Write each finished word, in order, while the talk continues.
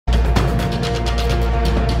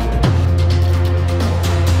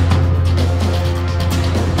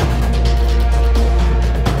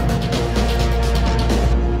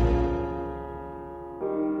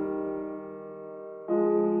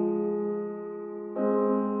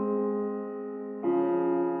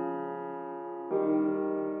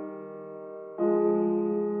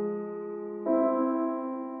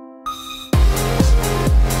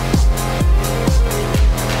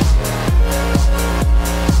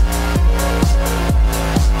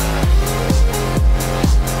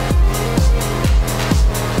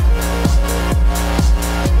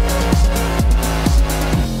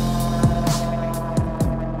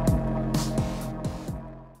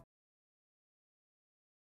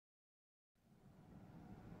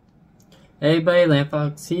Hey everybody,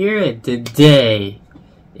 LandFox here, and today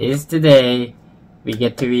is the day we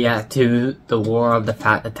get to react to the War of the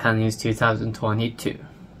Fat Italians 2022.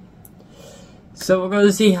 So we're going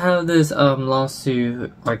to see how this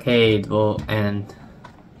lawsuit arcade will end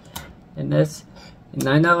in this. And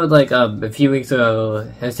I know like a few weeks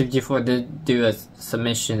ago, SMG4 did do a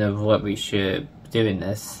submission of what we should do in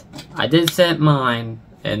this. I did set mine,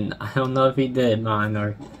 and I don't know if he did mine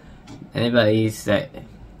or anybody's that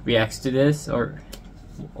reacts to this or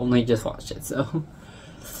only just watched it. So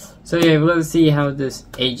yeah, we're gonna see how this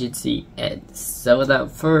agency ends. So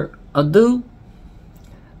without further ado,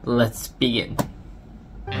 let's begin.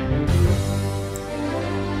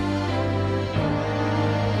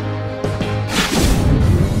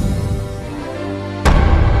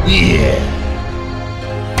 Yeah.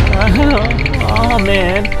 Oh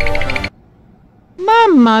man.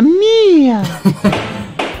 Mamma mia.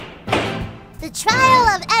 The trial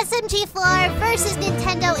of SMG4 versus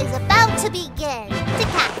Nintendo is about to begin. To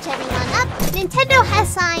catch everyone up, Nintendo has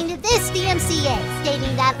signed this DMCA,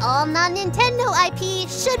 stating that all non-Nintendo IP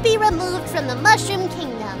should be removed from the Mushroom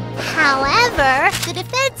Kingdom. However, the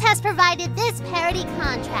defense has provided this parody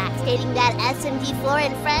contract, stating that SMG4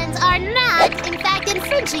 and friends are not, in fact,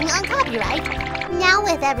 infringing on copyright. Now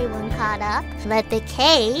with everyone caught up, let the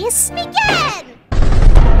case begin!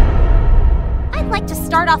 I'd like to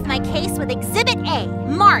start off my case with Exhibit A,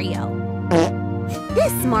 Mario.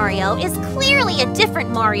 This Mario is clearly a different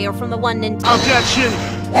Mario from the one Nintendo. Objection!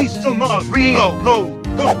 He's the Mario! No!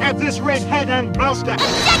 Don't have this red head and mustache!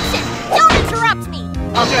 Objection! Don't interrupt me!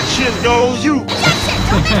 Objection! No, you! Objection!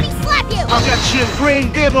 Don't make me slap you! Objection!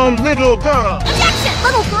 Bring him on, little girl! Objection!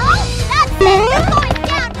 Little girl? That's it! You're going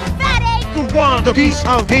down, you fat egg! You want a piece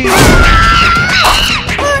of me?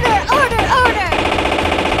 Order! Order! Order!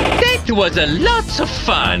 It was a lots of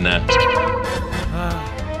fun. Oh,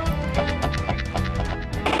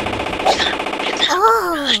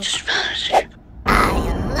 I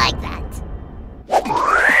like that.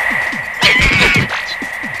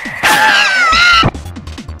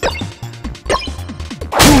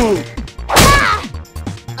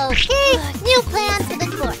 Okay, new plan for the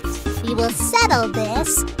court. We will settle this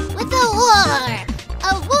with a war.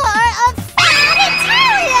 A war of fat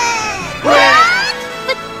Italians! What?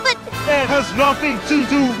 That has nothing to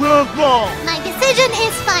do with law! My decision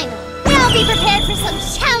is final. Now be prepared for some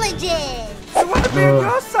challenges. You want to be on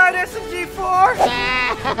your side, SMG4?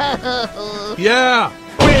 Yeah!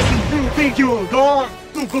 Where do you think you're going?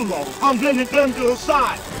 You belong on the Nintendo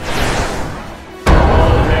side!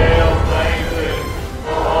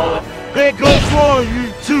 They go for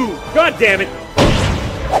you too! God damn it!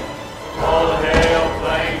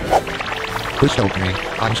 Please help me.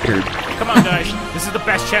 I'm scared. Come on, guys. This is the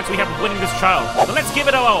best chance we have of winning this trial. So let's give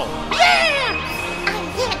it a all. Yeah!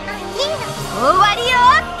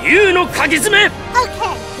 You no kagisme!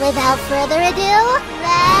 Okay, without further ado,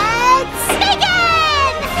 let's begin!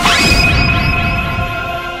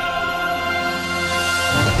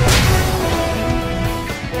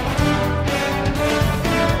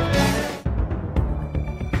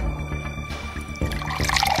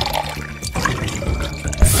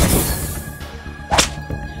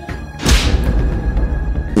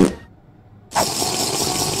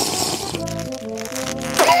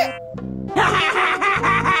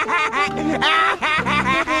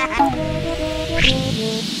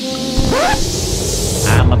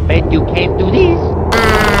 I'm a bet you can't do this.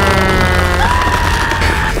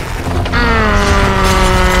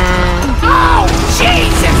 Oh,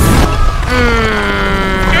 Jesus!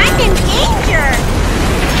 I'm in danger!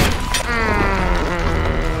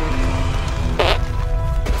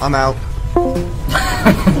 I'm out.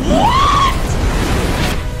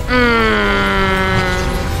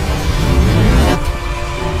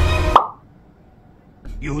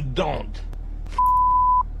 You don't.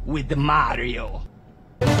 With Mario.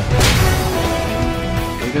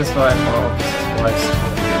 Biggest fight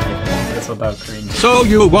it's about cringe. So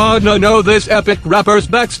you wanna know this epic rapper's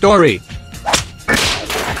backstory?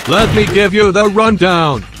 Let me give you the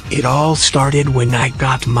rundown. It all started when I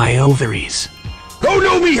got my ovaries. Oh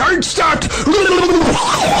no, me heart stopped!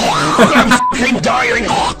 I'm f***ing dying!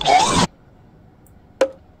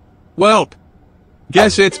 Welp.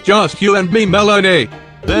 Guess it's just you and me, Melanie.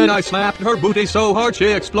 Then I slapped her booty so hard she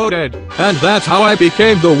exploded. And that's how I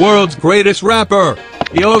became the world's greatest rapper.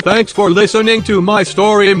 Yo, thanks for listening to my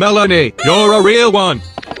story, Melanie. You're a real one.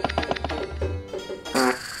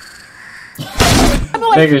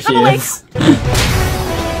 Bigger she is.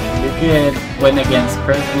 You can win against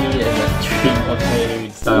Kirby in a Dream of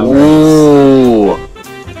Fate style race.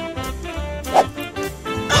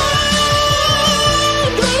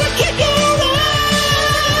 Kicking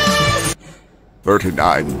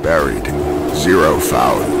 39 buried, 0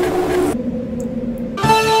 found.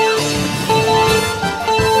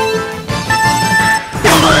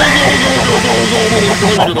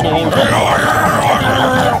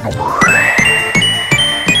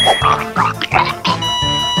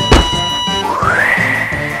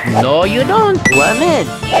 No, you don't. One in.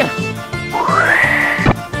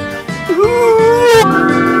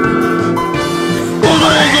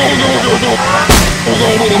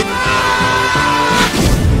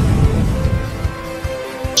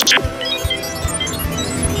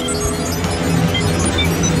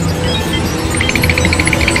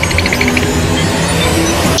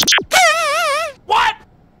 What?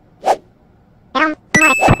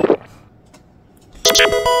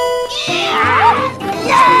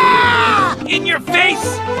 In your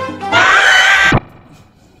face!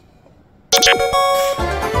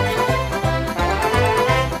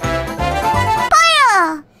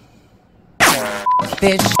 Fire!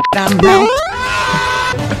 This I'm out.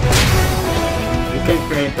 You can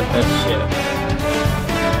create the best shit.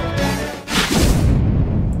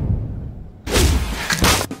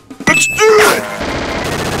 Let's do it!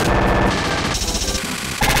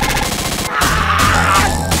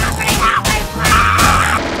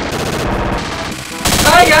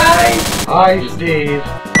 Hi guys! Hi, Steve.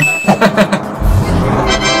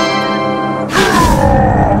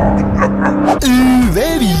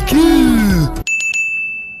 Very cool!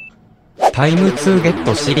 Time to get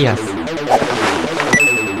serious.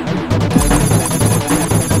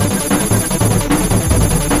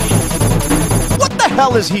 What the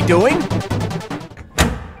hell is he doing?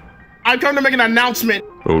 I've come to make an announcement.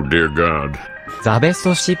 Oh dear God. The best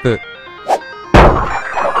ship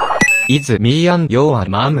is me and your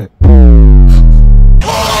mom.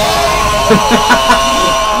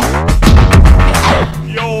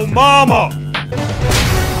 Yo, mama!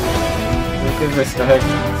 Look at this guy.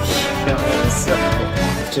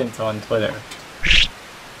 Questions on Twitter.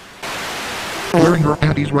 Wearing her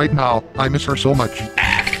panties right now. I miss her so much.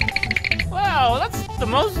 Wow, that's the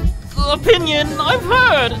most opinion I've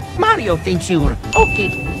heard. Mario thinks you're okay.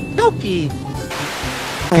 Dokie.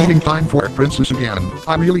 Feeding time for Princess again.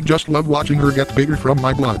 I really just love watching her get bigger from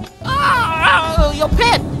my blood. Your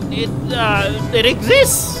pet. It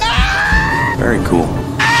exists. Very cool.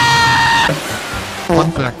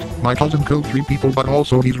 Fun fact, my cousin killed 3 people but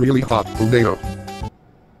also he's really hot. Leo.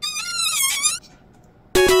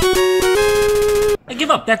 I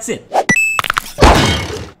give up, that's it. Get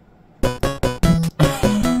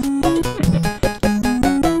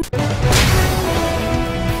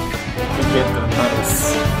the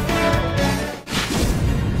mouse.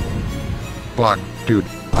 Fuck, dude.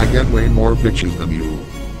 I get way more bitches than you.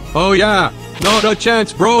 Oh yeah, not a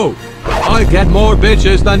chance, bro. I get more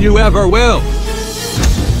bitches than you ever will.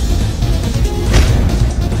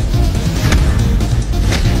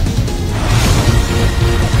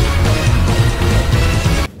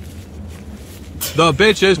 The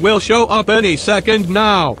bitches will show up any second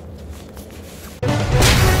now.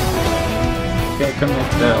 Can't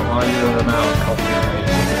commit that while you're around copyright.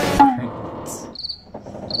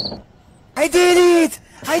 I did it!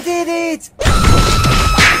 I did it!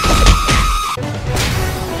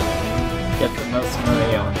 Get the most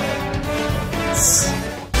money on it.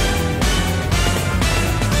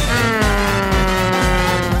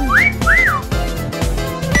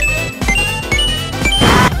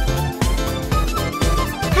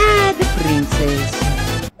 Ah, the princess.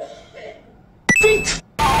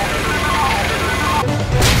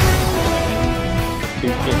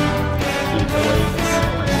 You can keep away this.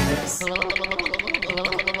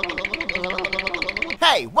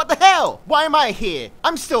 Hey, what the hell? Why am I here?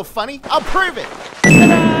 I'm still funny. I'll prove it.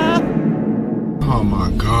 Oh my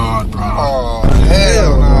god, bro. Oh,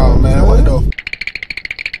 hell no, man. What the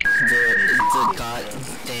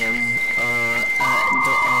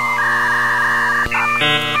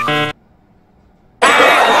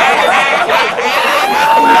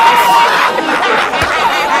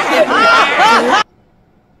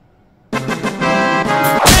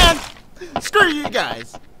Man, screw you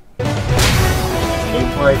guys.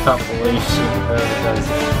 Gameplay compilation, whoever does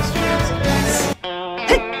it,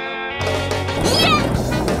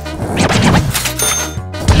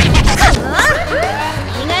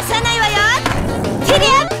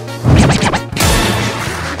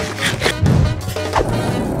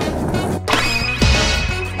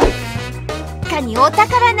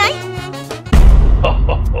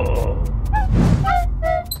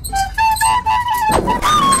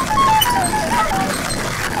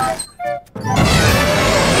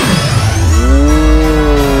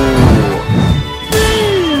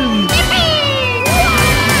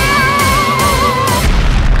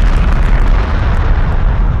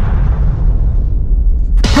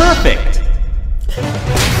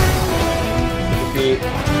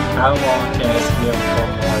 How long can I steal for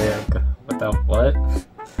Mario? What the what?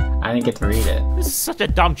 I didn't get to read it. This is such a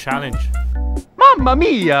dumb challenge. Mamma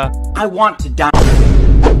mia! I want to die.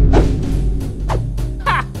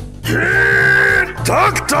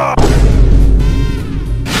 Doctor!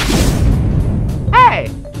 Hey!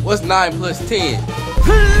 What's 9 plus 10?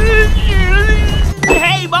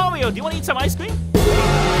 Hey Mario, do you want to eat some ice cream?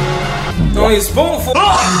 Only a spoonful.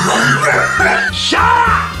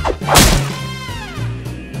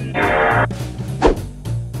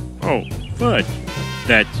 Oh, fudge.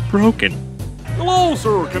 That's broken. Hello,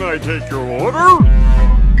 sir. Can I take your order?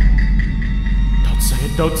 Don't say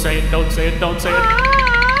it, don't say it, don't say it, don't say it.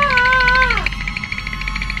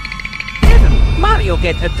 Mario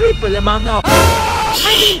get a triple amount of...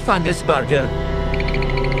 I mean fungus burger.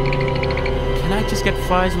 Can I just get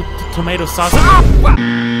fries with tomato sauce? What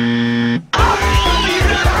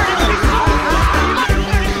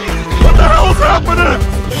the hell's happening?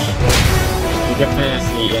 You can finish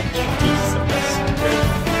the introduce of this.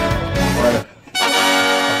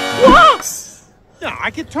 What? Yeah, I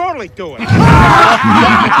can totally do it.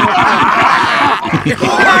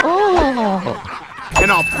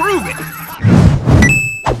 And I'll prove it.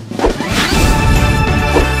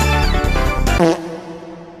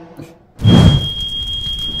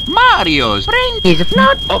 Mario's brain is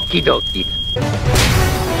not okie dokie.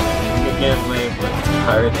 You get away with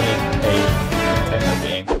pirating a Nintendo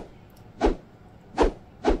game.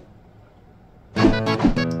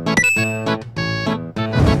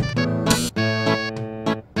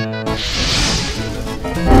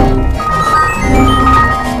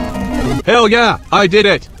 Hell yeah, I did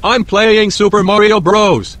it! I'm playing Super Mario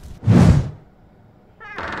Bros.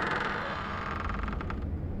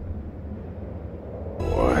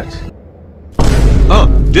 What?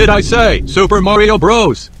 Did I say Super Mario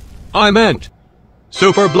Bros? I meant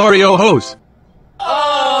Super Blario Hose.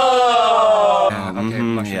 Oh!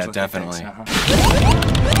 Yeah, definitely.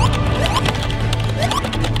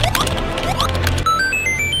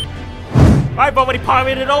 I've already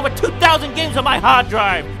pirated over 2,000 games on my hard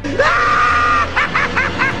drive.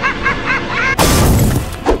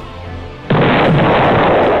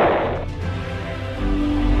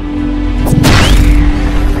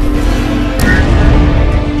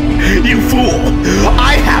 You fool!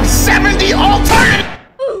 I have 70 alternate!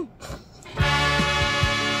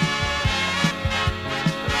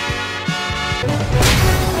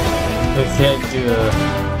 We can't do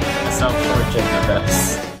a self-portrait of this.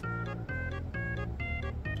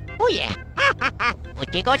 Oh yeah.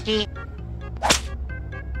 Gucci gucci.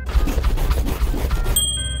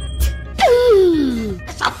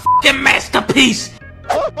 It's a f***ing masterpiece!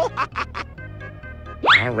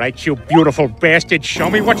 All right, you beautiful bastard. Show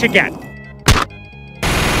me what you got.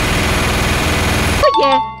 Oh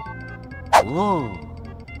yeah. Whoa.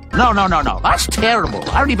 No. That's terrible.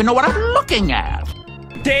 I don't even know what I'm looking at.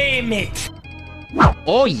 Damn it!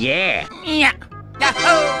 Oh yeah. Yeah.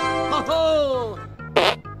 Yahoo!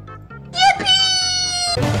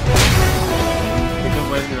 You can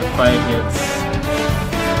win the fight against...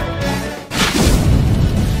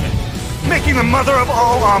 Making the mother of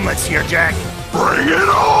all omelets here, Jack. Bring it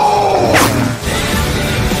on!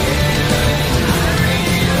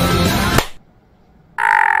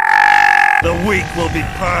 The weak will be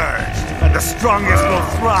purged, and the strongest will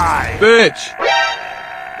thrive. Bitch!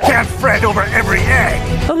 Can't fret over every egg.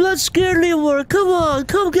 I'm not scared anymore. Come on,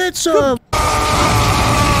 come get some.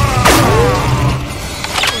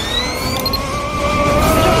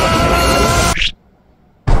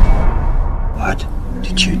 What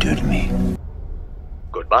did you do to me?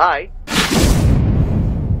 Goodbye.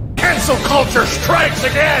 Cancel culture strikes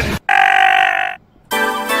again!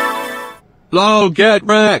 Low, get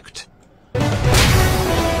wrecked! Who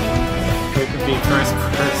could be first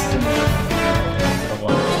person?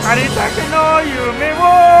 Aritake no yume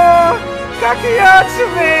wo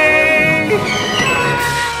kakiyatsume.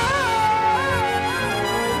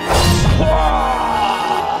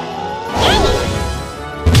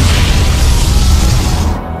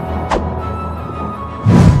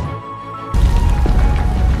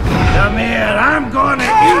 Come here, I'm gonna eat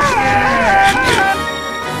you!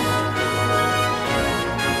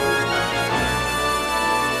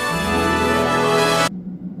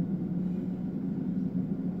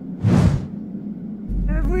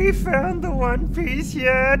 Have we found the One Piece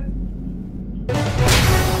yet?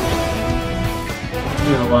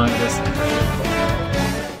 The longest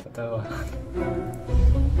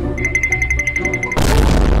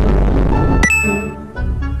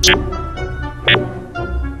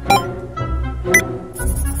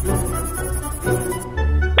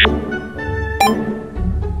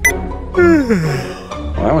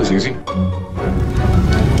Well, that was was easy.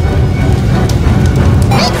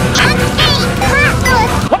 What the?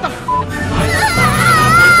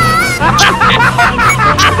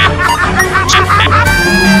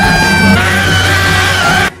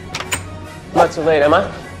 Not too late, am I?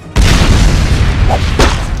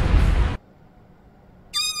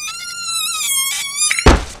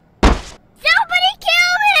 Somebody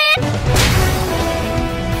kill me!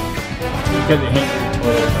 Because it hit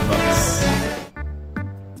your the most.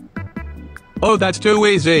 Oh, that's too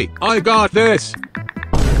easy. I got this.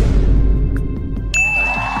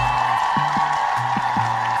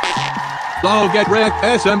 Oh, get wrecked,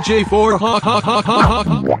 SMG4, ha ha ha ha ha.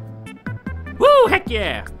 Woo, heck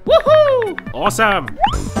yeah! Woohoo! Awesome!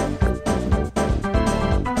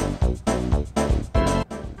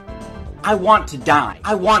 I want to die.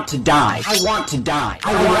 I want to die. I want to die.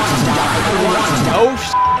 I want to die. I want to die. Oh,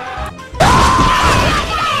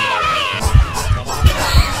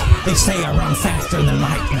 they say I run faster than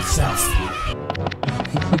light itself.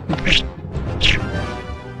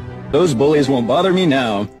 Those bullies won't bother me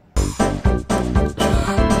now.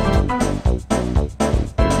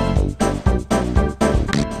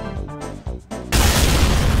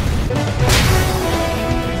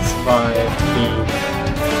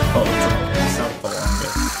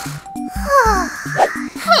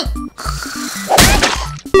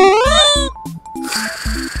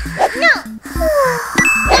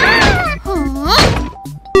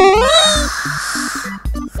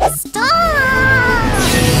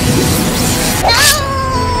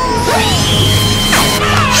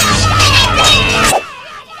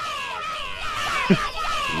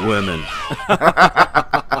 Women.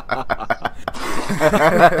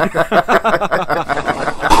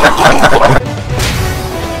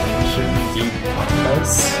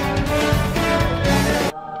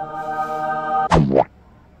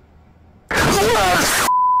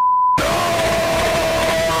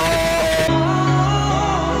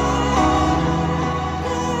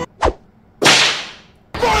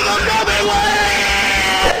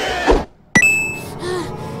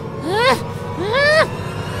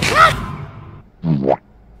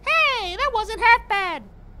 Hey, that wasn't half bad.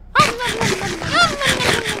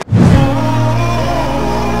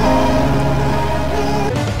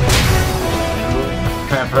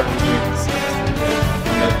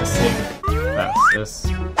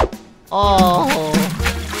 Oh.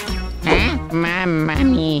 Huh? My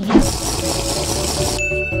mommy.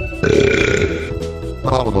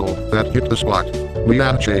 Oh, that hit the spot.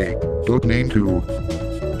 Leanne J. Book name 2.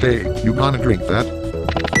 Hey, you gonna drink that?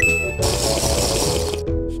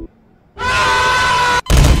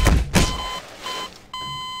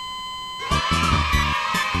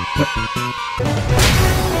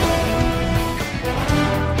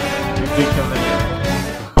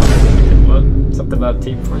 What? Something about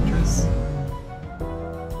Team Fortress.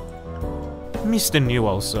 Mr.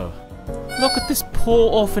 Newell, sir. Look at this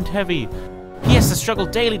poor orphaned Heavy. He has to struggle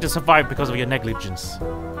daily to survive because of your negligence.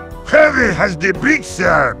 Heavy has the beat,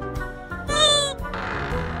 sir.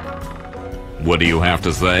 What do you have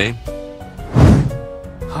to say?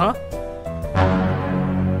 Huh?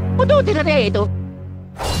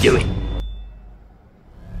 Do it.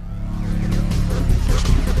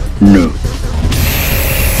 No.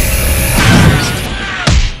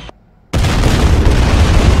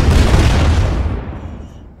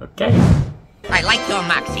 Okay. I like your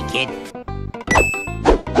moxie, kid.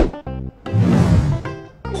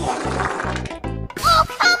 Oh,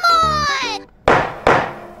 come on!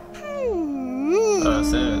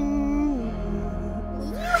 That's it.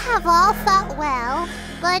 You have all thought well,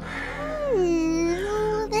 but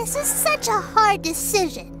this is such a hard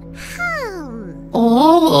decision.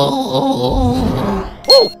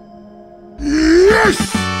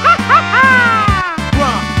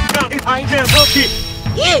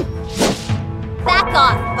 Yes! Back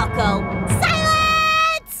off, bucko.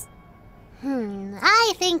 Silence!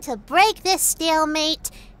 I think to break this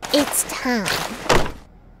stalemate, it's time.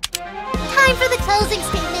 Time for the closing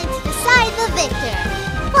statement to decide the victor.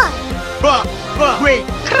 Wait,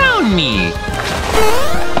 crown me.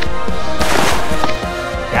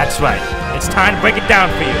 That's right. It's time to break it down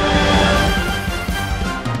for you.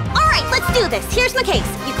 Alright, let's do this. Here's the case.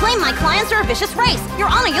 You claim my clients are a vicious race. Your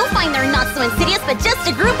Honor, you'll find they're not so insidious, but just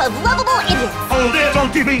a group of lovable idiots. Hold it,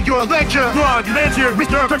 don't give me your lecture. Your arguments here,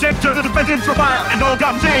 Mr. Protector, the defendant's profile, and all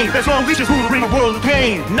I'm saying, there's long reaches who will bring a world of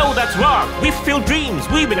pain. No, that's wrong. We fulfill dreams.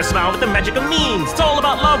 We bring a smile with the magic of means. It's all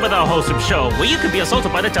about love with our wholesome show, where you can be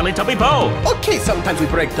assaulted by the Teletubby Bow. Okay, sometimes we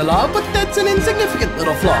break the law, but that's an insignificant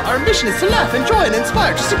little flaw. Our mission is to laugh, enjoy, and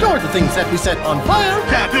inspire. Just ignore the things that we set on fire.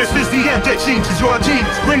 That this is the end that seems is your teams.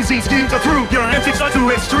 Crazy schemes of true, your antics are too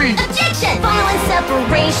extreme. Objection! Violent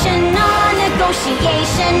separation,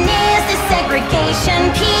 non-negotiation is the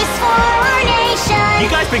segregation. Peace for our nation. You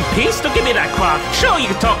guys bring peace? Don't give me that crap. Sure, you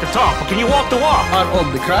can talk the talk, but can you walk the walk? On all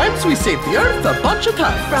the crimes, we saved the earth a bunch of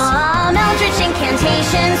times. From eldritch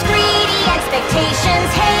incantations, greedy expectations,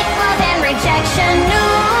 hate, love, and rejection. No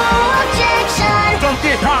objection. Don't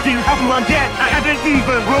get cocky, have you undead? I haven't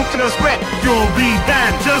even broken a sweat. You'll be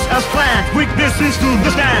banned just as planned. Weaknesses to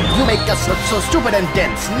the stand. You make us look so stupid and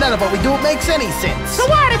dense. None of what we do makes any sense. So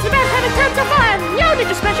what? It's about having tons of fun. You don't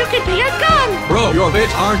need a special kid for your gun. Bro, your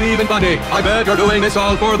bits aren't even funny. I bet you're doing this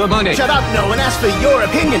all for the money. Shut up, no one asked for your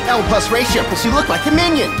opinion. L+ ratio, because you look like a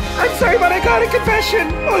minion. I'm sorry, but I got a confession.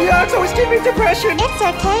 Oh, yeah, it's always giving me depression. It's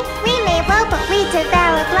okay. We may roll, but we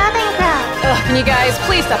develop love and grow. Can you guys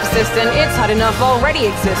please stop assisting? It's hot enough already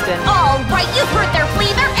existing. All right, you've heard their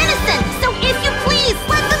plea. They're innocent. So if you please,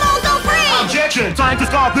 let them all go free. Objection! Time to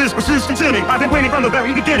stop this persistent sinning. I've been waiting from the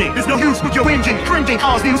very beginning. There's no use with your whinging, cringing.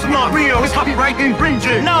 Cause news not real. It's copyright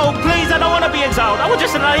infringing. No, please, I don't want to be exiled. I was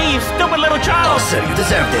just a naive, stupid little child. Oh, sir, you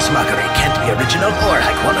deserve this mockery. Can't be original or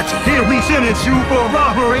high quality. Here we sentence you for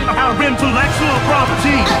robbery of our intellectual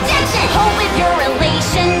property. Objection! Hold with your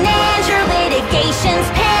relation and your litigations.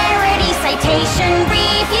 Parody citation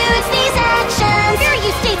refutes these actions. Fair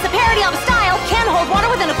use states a parody of a style can hold water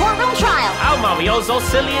within a courtroom trial. Our Mario's so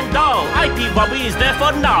silly and dull. IP Bobby is there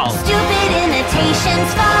for now. Stupid imitations,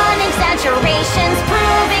 fun exaggerations,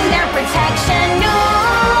 proving their protection. No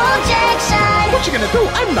objection. What you gonna do?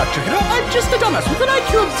 I'm not your hero. I'm just a dumbass with an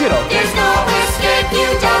IQ of 0. There's no escape, you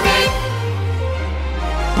dummy.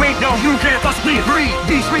 Wait, no, you can't possibly agree.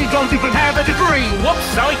 These three don't even have a degree. Whoops,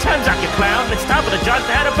 sorry, turns out, you clown. It's time for the judge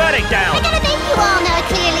to have a verdict down. We're gonna make you all now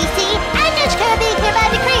clearly see. I'm Judge Kirby, hereby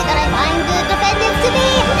decree that I find the defendants to be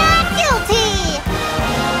not guilty.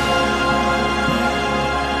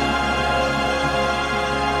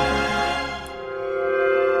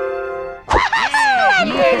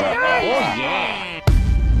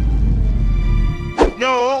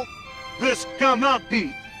 No, this cannot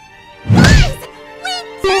be.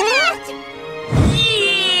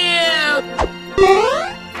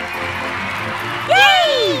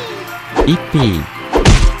 Yippee!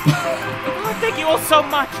 Oh, thank you all so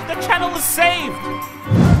much. The channel is saved.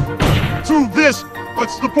 To this,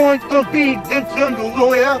 what's the point of being Nintendo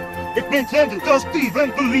lawyer if Nintendo doesn't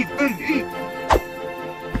even believe in me?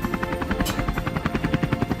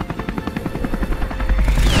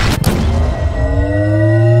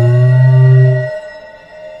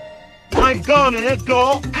 I'm gonna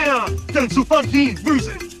go out to funky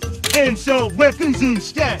music and sell weapons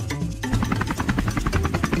instead.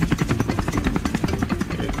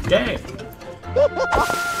 Okay.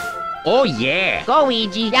 Oh yeah! Go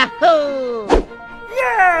Ouija! Yahoo!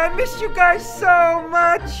 Yeah, I miss you guys so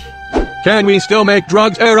much. Can we still make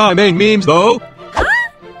drugs era main memes though?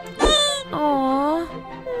 Aww.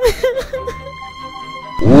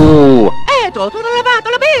 Ooh! Eto, tutto lavato,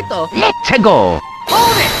 l'abito! Let's go!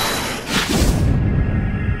 Hold it!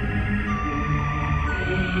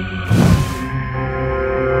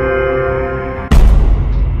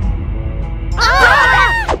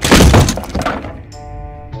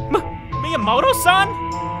 Miyamoto-san?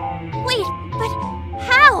 Wait, but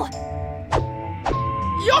how?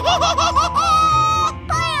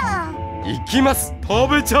 行きます。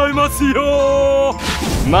食べちゃいますよ。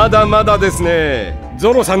まだまだですね。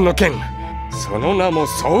ゾロさんの剣。その名も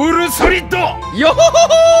ソウルソリッド。よほほ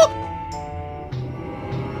ほ。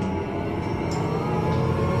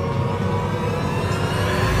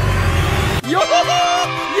よほほ。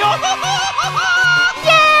よほほ。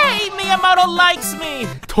Yay! Miyamoto likes me.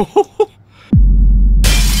 と。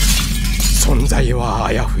存在は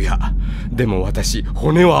あやふや。でも私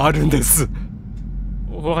骨はあるんです。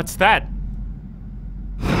What's that?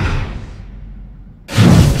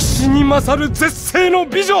 騎士に勝る絶世の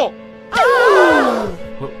美女。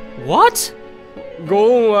What?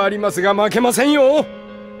 ご恩はありますが負けませんよ。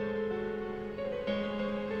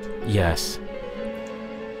Yes.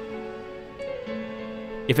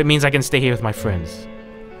 If it means I can stay here with my friends,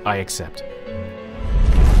 I accept.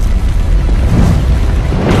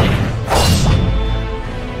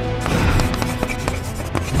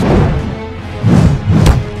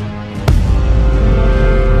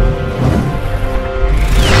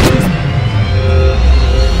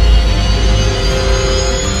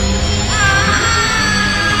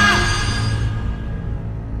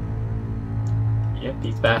 Yep,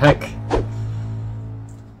 he's back.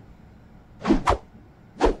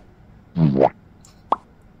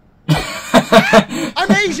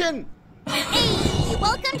 I'm Asian! Hey,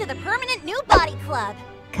 welcome to the Permanent New Body Club.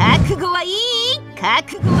 覚悟はいい？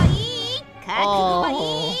覚悟はいい？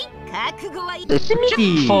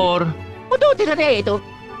 SMG4.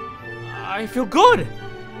 I feel good.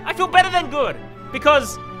 I feel better than good.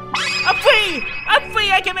 Because I'm free! I'm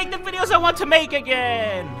free! I can make the videos I want to make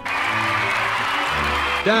again!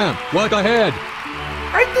 Damn, what a head!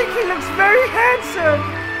 I think he looks very handsome!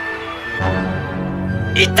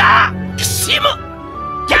 Ita! Kishimu!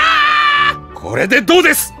 Kya! これでどう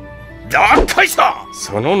です？打開した！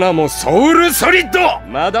その名もソウルソリッド！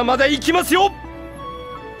まだまだ行きますよ！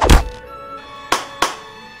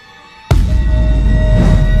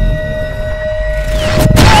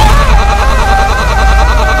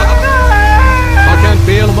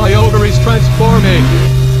 Feel my ovaries transforming.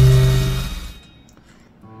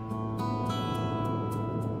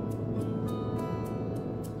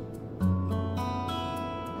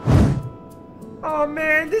 Oh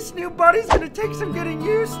man, this new body's gonna take some getting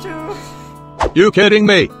used to. You kidding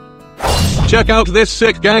me? Check out this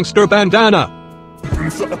sick gangster bandana.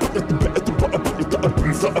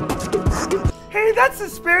 Hey, that's the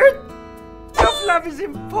spirit. Self-love is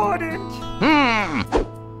important.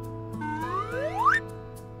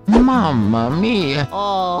 Mamma mia.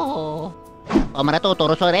 Oh.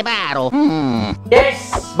 Omaratotoro sorebaro.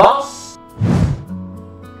 Yes, boss.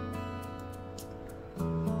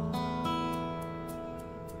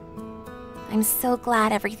 I'm so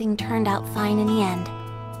glad everything turned out fine in the end.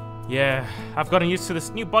 Yeah, I've gotten used to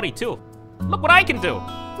this new body too. Look what I can do!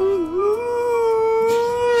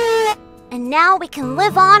 And now we can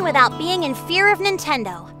live on without being in fear of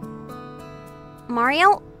Nintendo.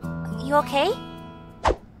 Mario, you okay?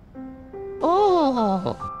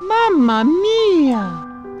 Oh, mamma mia.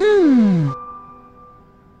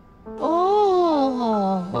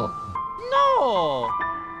 Oh. No!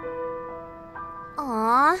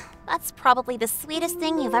 Aww, that's probably the sweetest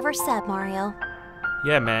thing you've ever said, Mario.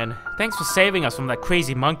 Yeah, man. Thanks for saving us from that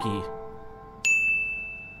crazy monkey.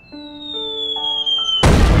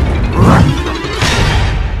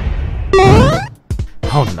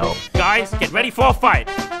 Oh no. Guys, get ready for a fight!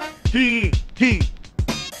 You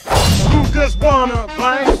just wanna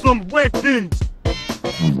buy some weapons!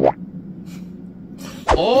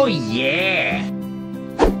 Oh yeah!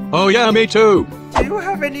 Oh yeah, me too! Do you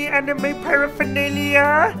have any anime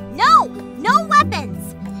paraphernalia? No! No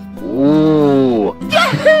weapons! Ooh!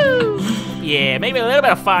 Yahoo! Yeah, maybe a little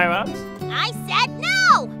bit of firearms. I said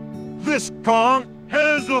no! This Kong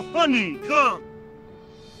has a funny gun!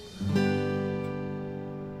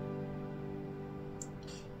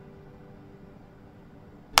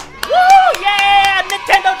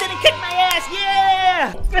 Nintendo didn't kick my ass,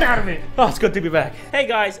 yeah! Get out of it! Oh, it's good to be back. Hey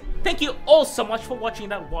guys, thank you all so much for watching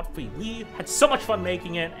that What Free. We had so much fun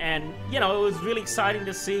making it, and you know, it was really exciting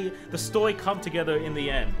to see the story come together in the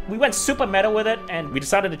end. We went super meta with it, and we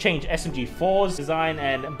decided to change SMG4's design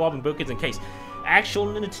and Bob and Buckets in case actual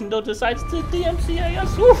Nintendo decides to DMCA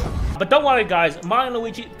us. Woo. But don't worry guys, Mario and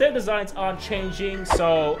Luigi, their designs aren't changing,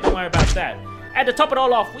 so don't worry about that. And to top it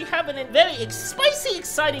all off, we have a very spicy,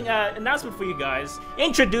 exciting announcement for you guys.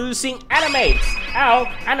 Introducing Animates, our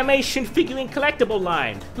animation figurine collectible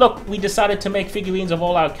line. Look, we decided to make figurines of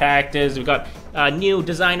all our characters. We got new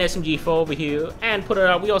design SMG4 over here, and put it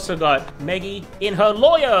out. We also got Meggy in her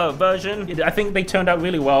lawyer version. I think they turned out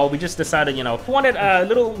really well. We just decided, you know, we wanted a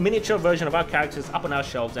little miniature version of our characters up on our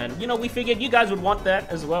shelves, and you know, we figured you guys would want that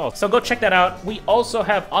as well. So go check that out. We also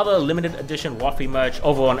have other limited edition Waffy merch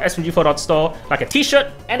over on SMG4.store, like a t-shirt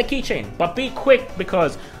and a keychain. But be quick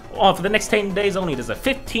because for the next 10 days only, there's a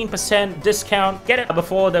 15% discount. Get it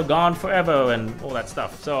before they're gone forever and all that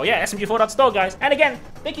stuff. So yeah, SMG4.store guys. And again,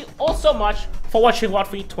 thank you all so much for watching What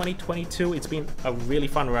Free 2022. It's been a really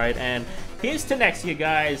fun ride, and here's to next year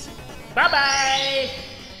guys. Bye bye.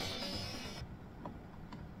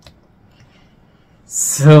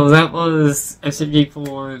 So that was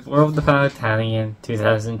SMG4's World of Italian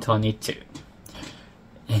 2022.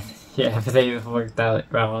 And yeah, everything worked out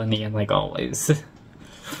well in the end, like always.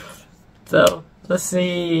 So let's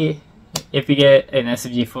see if we get an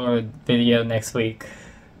SMG4 video next week.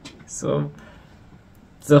 So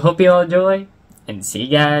hope you all enjoy, and see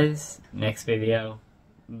you guys next video.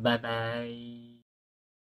 Bye bye.